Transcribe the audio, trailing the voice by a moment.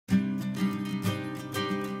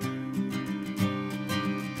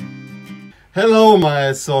Hello,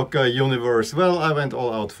 my soccer universe. Well, I went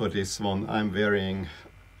all out for this one. I'm wearing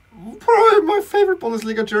probably my favorite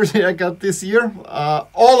Bundesliga jersey I got this year.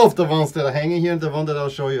 All of the ones that are hanging here, and the one that I'll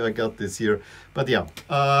show you, I got this year. But yeah,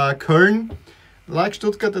 Köln, like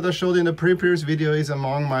Stuttgart that I showed in the previous video, is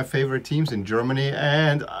among my favorite teams in Germany,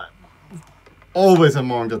 and always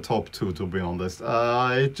among the top two, to be honest.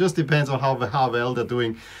 It just depends on how well they're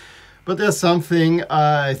doing. But there's something,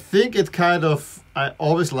 I think it kind of, I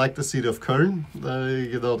always like the city of Köln,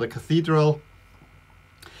 the cathedral.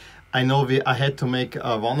 I know I had to make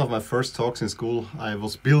one of my first talks in school. I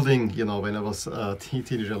was building, when I was a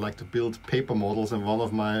teenager, I liked to build paper models, and one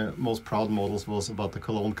of my most proud models was about the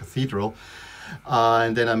Cologne Cathedral.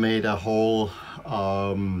 And then I made a whole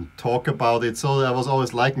talk about it. So I was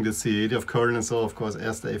always liking the city of Köln, and so of course,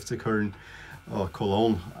 as the FC Köln, or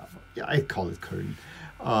Cologne, yeah, I call it Köln.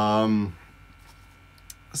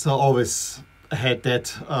 So always had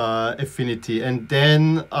that affinity. And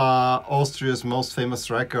then Austria's most famous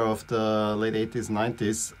striker of the late 80s,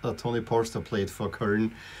 90s, Toni Polster, played for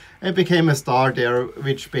Köln and became a star there,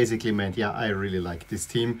 which basically meant, yeah, I really like this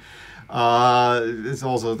team. It's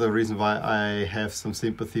also the reason why I have some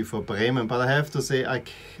sympathy for Bremen, but I have to say,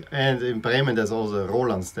 and in Bremen there's also a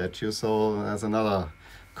Roland statue, so there's another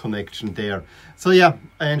connection there. So yeah,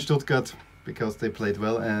 and Stuttgart, because they played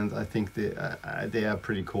well, and I think they are a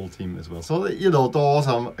pretty cool team as well. So those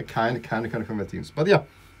are kind of my teams. But yeah,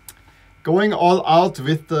 going all out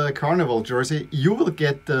with the Carnival jersey, you will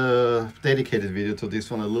get the dedicated video to this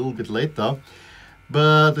one a little bit later.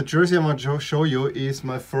 But the jersey I want to show you is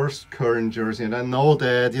my first current jersey, and I know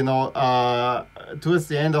that towards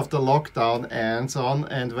the end of the lockdown and so on,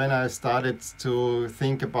 and when I started to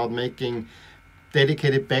think about making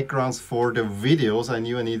dedicated backgrounds for the videos, I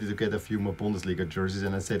knew I needed to get a few more Bundesliga jerseys,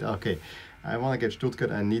 and I said, okay, I want to get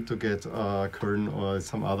Stuttgart, I need to get Köln or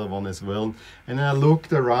some other one as well. And I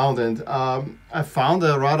looked around, and I found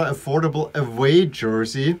a rather affordable away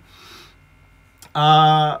jersey,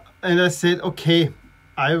 and I said, okay,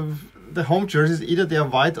 the home jerseys, either they are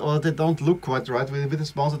white or they don't look quite right. With the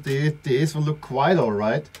sponsor, this one look quite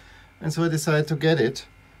alright, and so I decided to get it.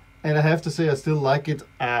 And I have to say, I still like it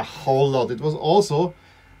a whole lot. It was also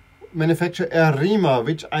manufacturer Arima,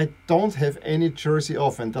 which I don't have any jersey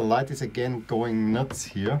of. And the light is again going nuts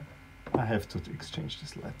here. I have to exchange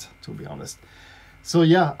this light, to be honest. So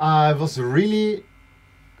yeah, I was really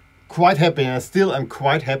quite happy, and I still am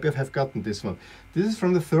quite happy I have gotten this one. This is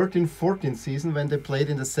from the 13-14 season when they played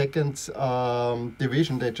in the second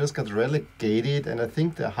division. They just got relegated, and I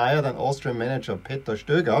think they hired an Austrian manager, Peter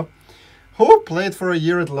Stöger, who played for a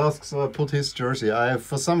year at LASK, so I put his jersey. I,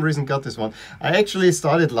 for some reason, got this one. I actually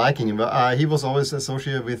started liking him. He was always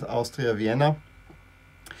associated with Austria Vienna.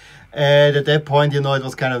 And at that point, it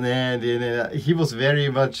was kind of, he was very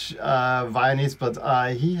much Viennese, but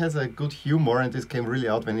he has a good humor, and this came really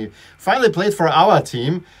out when he finally played for our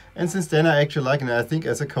team. And since then, I actually like him. I think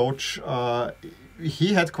as a coach,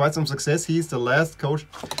 he had quite some success. He's the last coach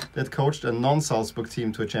that coached a non-Salzburg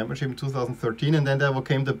team to a championship in 2013, and then there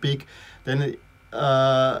came the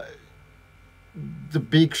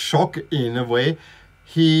big shock in a way.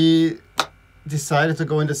 He decided to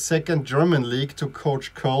go in the second German league to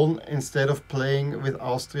coach Köln instead of playing with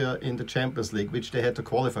Austria in the Champions League, which they had to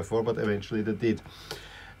qualify for, but eventually they did.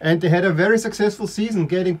 And they had a very successful season,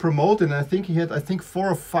 getting promoted, and I think he had 4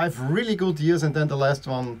 or 5 really good years, and then the last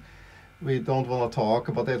one, we don't want to talk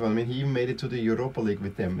about that one. I mean, he even made it to the Europa League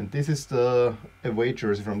with them. And this is the away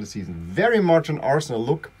jersey from the season. Very much an Arsenal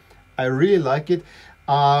look. I really like it.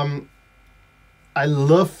 I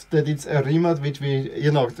love that it's a Riemann, which we,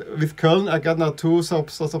 with Köln, I got now 2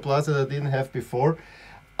 supplies that I didn't have before.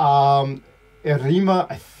 Riemann,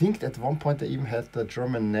 I think at one point they even had the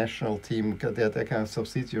German national team. They're kind of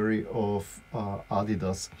subsidiary of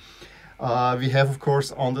Adidas. We have, of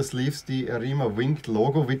course, on the sleeves the Arima winged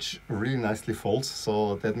logo, which really nicely folds,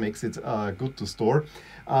 so that makes it good to store.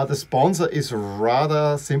 The sponsor is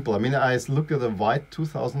rather simple. I mean, I looked at the white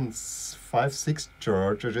 2005-06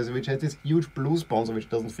 jersey, which had this huge blue sponsor, which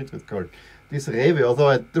doesn't fit with Köln. This Rewe, although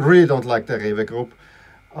I really don't like the Rewe group,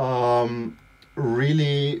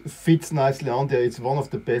 really fits nicely on there. It's one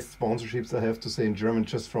of the best sponsorships, I have to say, in German,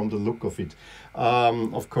 just from the look of it.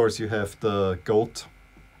 Of course, you have the goat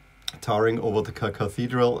towering over the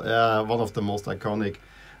cathedral, one of the most iconic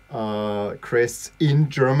crests in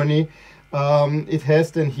Germany. It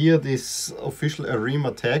has then here this official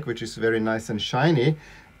Arima tag, which is very nice and shiny.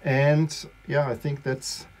 And yeah, I think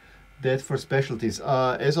that's that for specialties.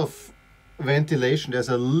 As of ventilation, there's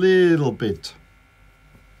a little bit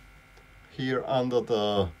here under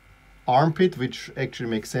the armpit, which actually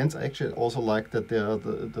makes sense. I actually also like that they are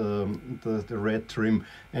the red trim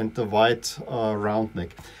and the white round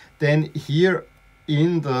neck. Then here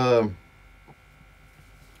in the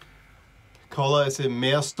collar is a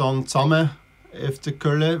Mehrstone zusammen efter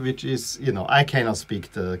Köln, which is, you know, I cannot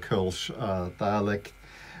speak the Kölsch dialect,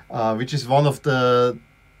 which is one of the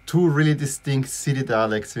two really distinct city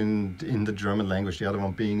dialects in the German language, the other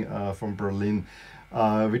one being from Berlin,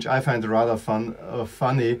 which I find rather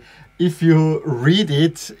funny. If you read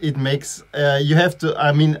it, it makes, you have to,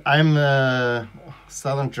 I mean, I'm a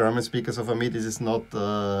Southern German speaker, so for me this is not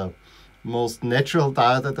the most natural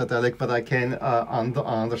dialect, but I can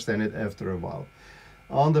understand it after a while.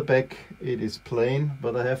 On the back it is plain,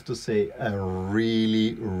 but I have to say a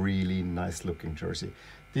really, really nice looking jersey.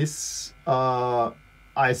 This,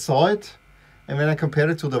 I saw it, and when I compared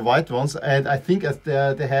it to the white ones, and I think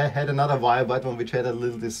they had another white one which had a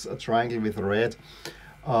little this triangle with red,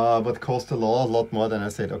 but cost a lot more, than I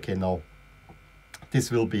said, okay, no,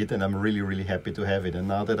 this will be it, and I'm really, really happy to have it. And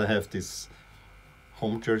now that I have this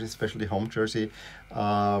home jersey, especially home jersey,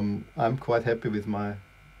 I'm quite happy with my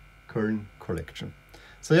Köln collection.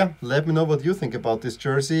 So yeah, let me know what you think about this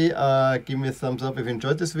jersey. Give me a thumbs up if you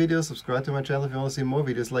enjoyed this video. Subscribe to my channel if you want to see more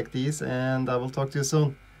videos like these, and I will talk to you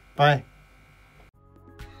soon. Bye!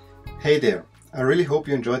 Hey there! I really hope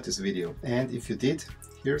you enjoyed this video, and if you did,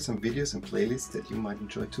 here are some videos and playlists that you might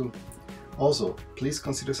enjoy too. Also, please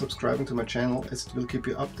consider subscribing to my channel, as it will keep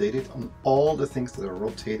you updated on all the things that are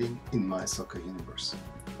rotating in my soccer universe.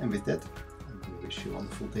 And with that, I wish you a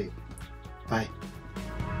wonderful day. Bye!